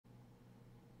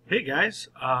Hey guys,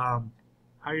 how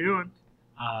you doing?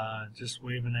 Just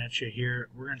waving at you here.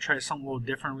 We're gonna try something a little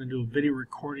different. We're gonna do a video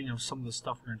recording of some of the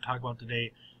stuff we're gonna talk about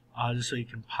today, just so you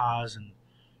can pause and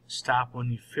stop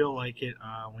when you feel like it,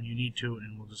 when you need to,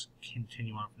 and we'll just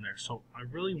continue on from there. So I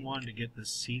really wanted to get this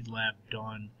seed lab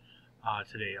done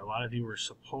today. A lot of you were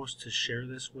supposed to share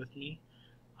this with me.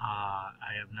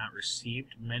 I have not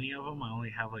received many of them. I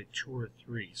only have like 2 or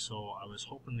 3, so I was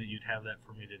hoping that you'd have that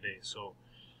for me today. So.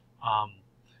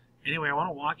 Anyway, I want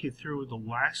to walk you through the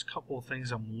last couple of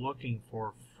things I'm looking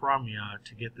for from you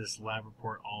to get this lab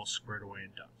report all squared away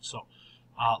and done. So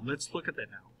let's look at that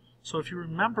now. So if you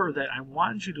remember that I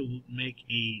wanted you to make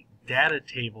a data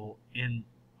table in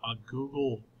a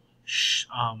Google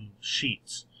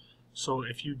Sheets. So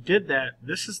if you did that,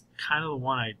 this is kind of the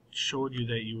one I showed you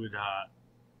that you would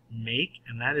make,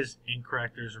 and that is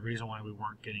incorrect. There's a reason why we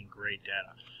weren't getting great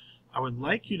data. I would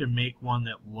like you to make one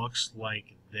that looks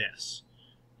like this.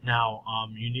 Now,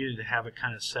 you needed to have it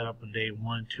kind of set up in day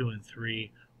 1, 2, and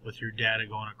 3 with your data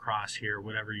going across here,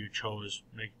 whatever you chose.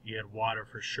 You had water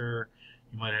for sure.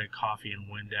 You might have had coffee and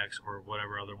Windex or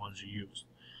whatever other ones you used.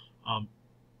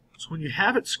 So when you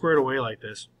have it squared away like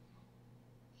this,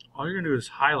 all you're going to do is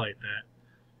highlight that,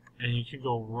 and you can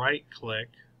go right-click.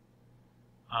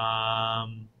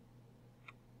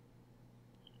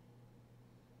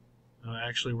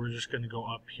 Actually, we're just going to go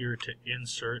up here to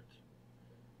Insert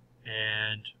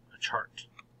and a chart.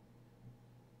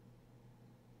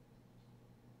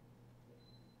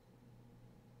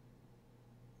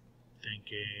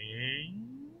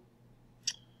 Thinking,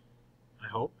 I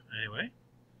hope, anyway.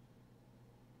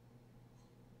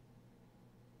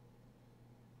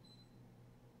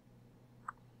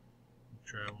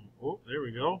 Try one. Oh, there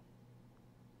we go.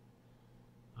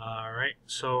 Alright,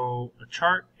 so a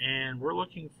chart, and we're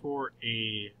looking for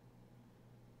a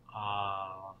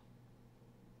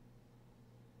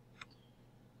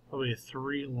probably a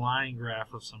 3-line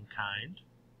graph of some kind.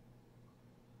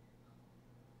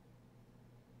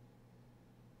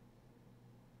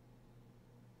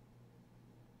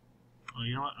 Oh,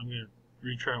 you know what? I'm going to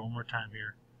retry it one more time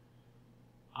here.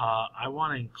 I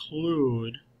want to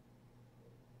include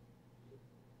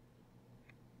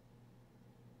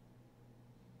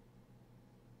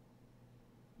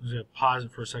I'm going to pause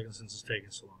it for a second since it's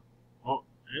taking so long. Oh,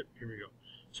 yep, here we go.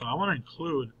 So I want to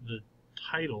include the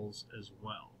titles as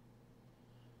well.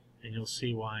 And you'll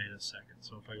see why in a second.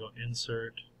 So if I go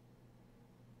Insert,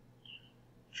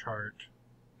 Chart,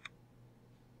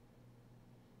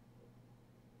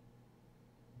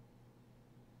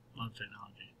 Love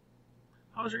Technology.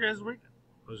 How was your guys' weekend?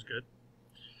 It was good.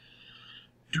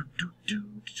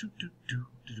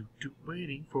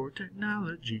 Waiting for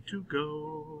technology to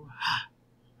go.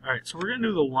 Alright, so we're going to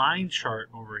do the line chart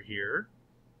over here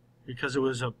because it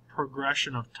was a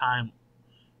progression of time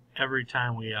every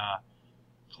time we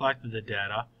collected the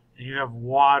data. And you have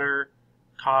water,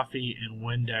 coffee, and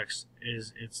Windex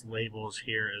is its labels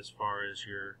here as far as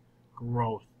your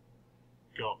growth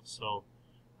goes. So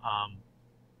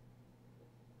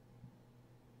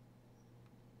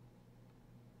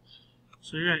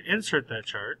so you're going to insert that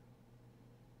chart.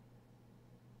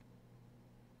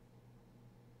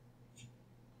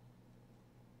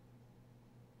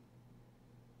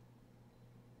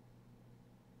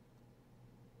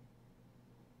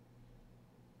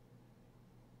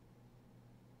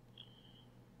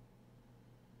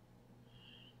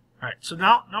 Alright, so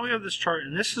now we have this chart,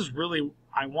 and this is really,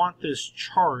 I want this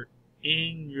chart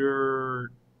in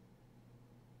your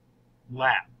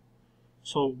lab.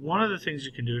 So one of the things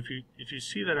you can do, if you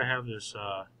see that I have this,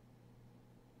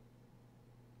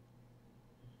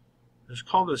 it's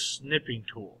called a snipping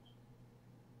tool.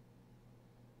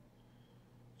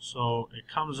 So it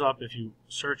comes up if you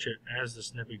search it as the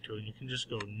snipping tool, and you can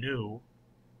just go New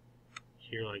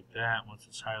here like that once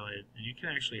it's highlighted, and you can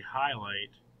actually highlight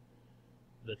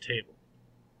the table,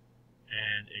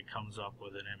 and it comes up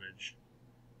with an image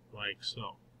like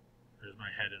so. There's my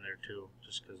head in there too,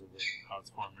 just because of how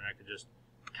it's formed, and I could just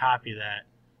copy that.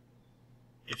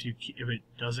 If it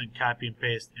doesn't copy and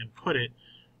paste and put it,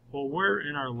 well, where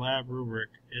in our lab rubric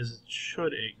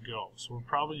should it go? So we're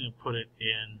probably going to put it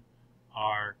in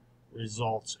our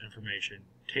results information,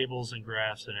 tables and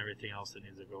graphs and everything else that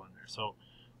needs to go in there. So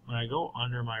when I go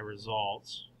under my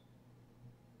results,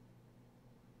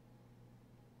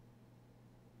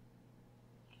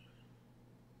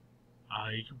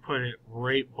 you can put it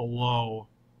right below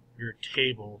your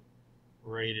table,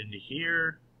 right into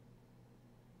here.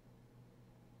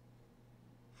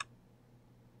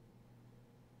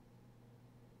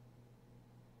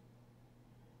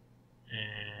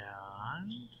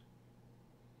 And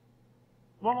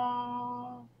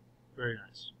voila! Very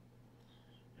nice.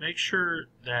 make sure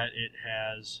that it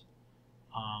has,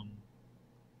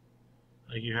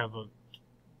 like you have a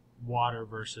water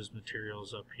versus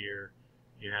materials up here.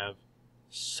 You have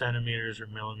centimeters or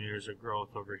millimeters of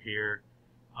growth over here.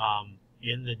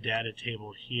 In the data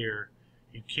table here,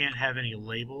 you can't have any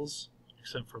labels,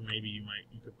 except for maybe you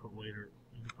could put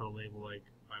a label like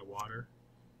by water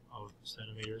of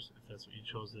centimeters, if that's what you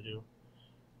chose to do,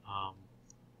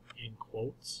 in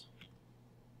quotes.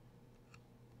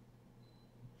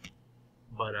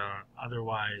 But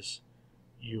otherwise,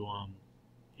 you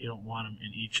don't want them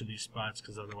in each of these spots,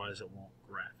 because otherwise it won't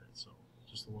graph it. So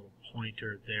just a little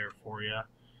pointer there for you.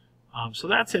 So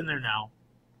that's in there now.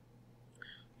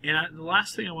 And the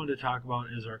last thing I wanted to talk about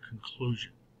is our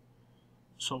conclusion.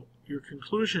 So your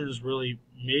conclusion is really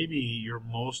maybe your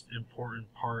most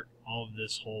important part of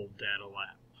this whole data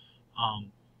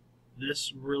lab.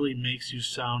 This really makes you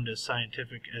sound as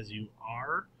scientific as you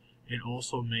are. It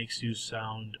also makes you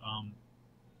sound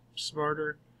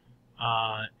smarter.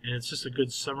 And it's just a good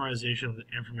summarization of the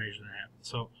information that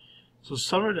happened. So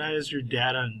summarize your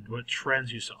data and what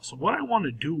trends you saw. So what I want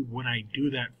to do when I do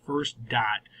that first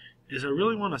dot is I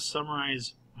really want to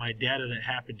summarize my data that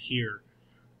happened here,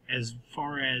 as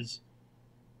far as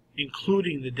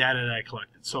including the data that I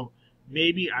collected. So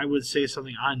maybe I would say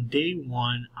something on day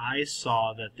 1, I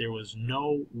saw that there was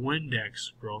no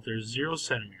Windex growth. There's 0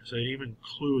 centimeters. So I'd even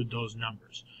include those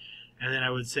numbers. And then I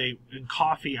would say in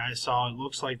coffee I saw it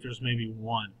looks like there's maybe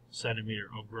 1 centimeter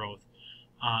of growth.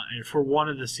 And for one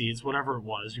of the seeds, whatever it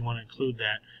was, you want to include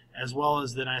that, as well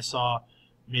as then I saw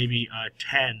maybe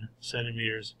 10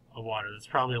 centimeters of water. That's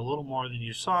probably a little more than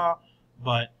you saw,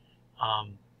 but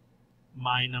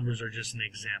my numbers are just an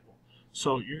example.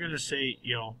 So you're going to say,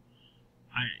 you know,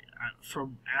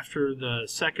 from after the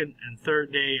second and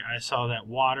third day, I saw that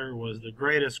water was the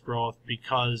greatest growth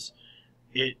because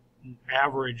it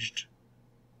averaged,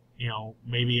 you know,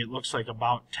 maybe it looks like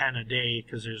about 10 a day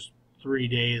because there's 3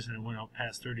 days and it went out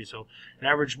past 30. So it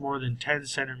averaged more than 10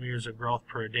 centimeters of growth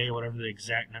per day, whatever the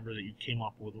exact number that you came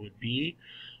up with would be.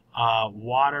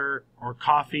 Water or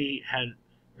coffee had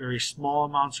very small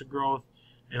amounts of growth.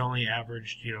 It only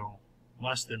averaged, you know,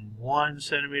 less than 1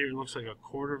 centimeter. It looks like a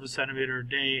quarter of a centimeter a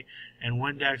day. And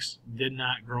Windex did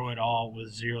not grow at all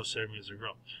with 0 centimeters of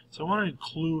growth. So I want to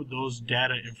include those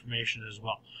data information as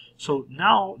well. So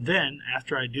now then,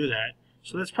 after I do that,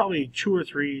 so that's probably 2 or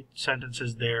 3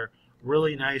 sentences there.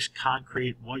 Really nice,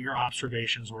 concrete, what your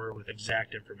observations were with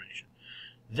exact information.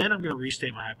 Then I'm going to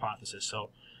restate my hypothesis.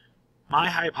 So my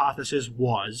hypothesis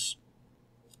was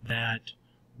that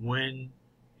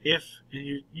if,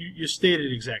 and you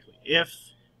stated exactly,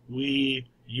 if we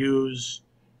use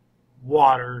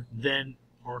water, then,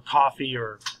 or coffee,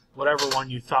 or whatever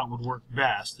one you thought would work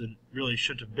best, and really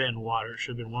shouldn't have been water, it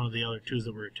should have been one of the other 2s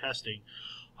that we were testing,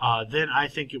 then I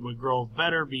think it would grow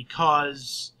better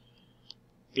because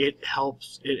it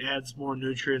adds more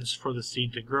nutrients for the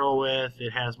seed to grow with,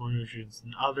 it has more nutrients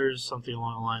than others, something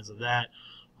along the lines of that.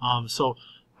 So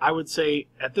I would say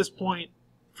at this point,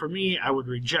 for me, I would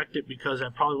reject it because I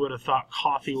probably would have thought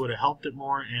coffee would have helped it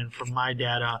more, and from my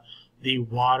data, the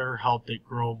water helped it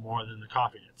grow more than the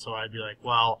coffee did. So I'd be like,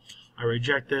 well, I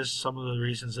reject this. Some of the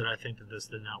reasons that I think that this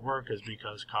did not work is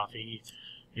because coffee,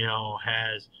 you know,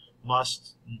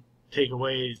 must take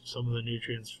away some of the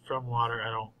nutrients from water.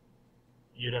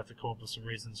 You'd have to come up with some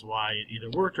reasons why it either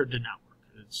worked or did not work.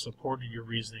 It supported your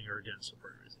reasoning or it didn't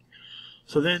support your reasoning.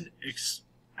 So then,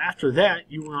 after that,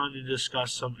 you went on to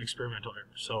discuss some experimental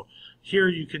errors. So here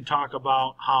you can talk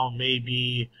about how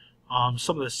maybe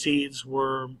some of the seeds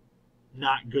were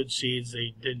not good seeds.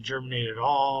 They didn't germinate at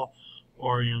all.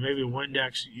 Or, you know, maybe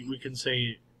Windex, we can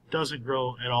say, doesn't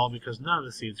grow at all because none of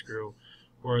the seeds grew.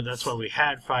 Or that's why we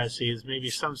had 5 seeds.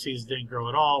 Maybe some seeds didn't grow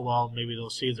at all. Well, maybe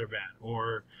those seeds are bad.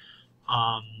 Or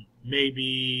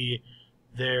maybe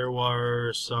there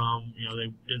were some, you know,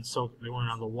 they weren't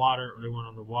on the water, or they weren't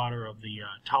on the water of the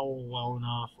towel well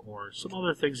enough, or some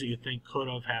other things that you think could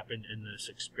have happened in this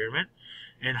experiment.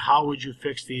 And how would you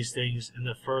fix these things in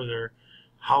the further?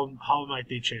 How might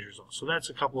they change results? So that's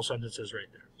a couple sentences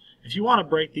right there. If you want to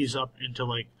break these up into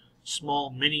like small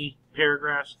mini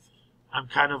paragraphs, I'm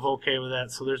kind of okay with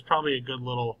that. So there's probably a good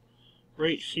little,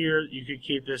 right here, you could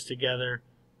keep this together,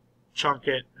 chunk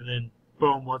it, and then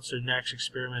boom, what's the next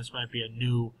experiments might be a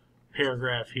new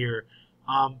paragraph here.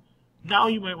 Now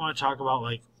you might want to talk about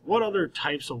like what other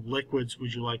types of liquids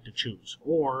would you like to choose,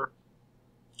 or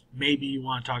maybe you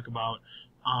want to talk about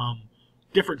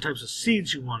different types of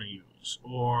seeds you want to use,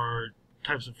 or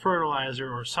types of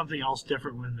fertilizer, or something else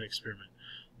different within the experiment.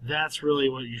 That's really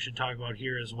what you should talk about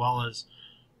here, as well as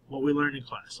what we learned in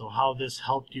class. So how this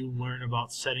helped you learn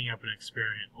about setting up an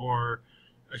experiment, or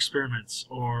experiments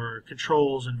or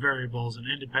controls and variables and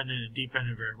independent and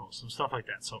dependent variables, some stuff like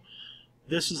that. So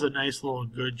this is a nice little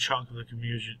good chunk of the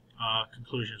conclusion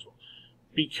as well.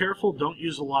 Be careful, don't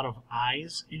use a lot of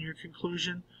I's in your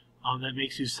conclusion. That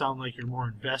makes you sound like you're more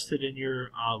invested in your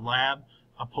lab,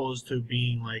 opposed to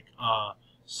being like a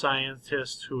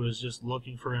scientist who is just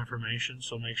looking for information,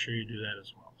 so make sure you do that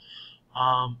as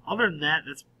well. Other than that,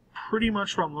 that's pretty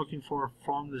much what I'm looking for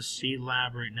from the Seed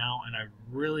Lab right now, and I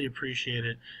really appreciate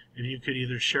it if you could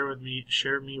either share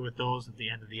me with those at the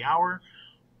end of the hour,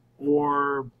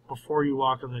 or before you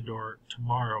walk in the door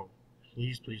tomorrow.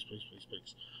 Please, please, please, please,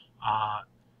 please.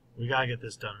 We gotta get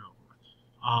this done and over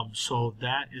with. So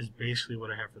that is basically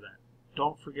what I have for that.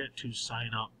 Don't forget to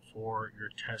sign up for your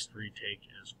test retake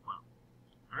as well.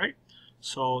 Alright,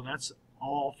 so that's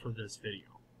all for this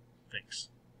video. Thanks.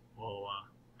 We'll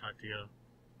talk to you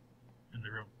in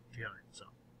the room together. So.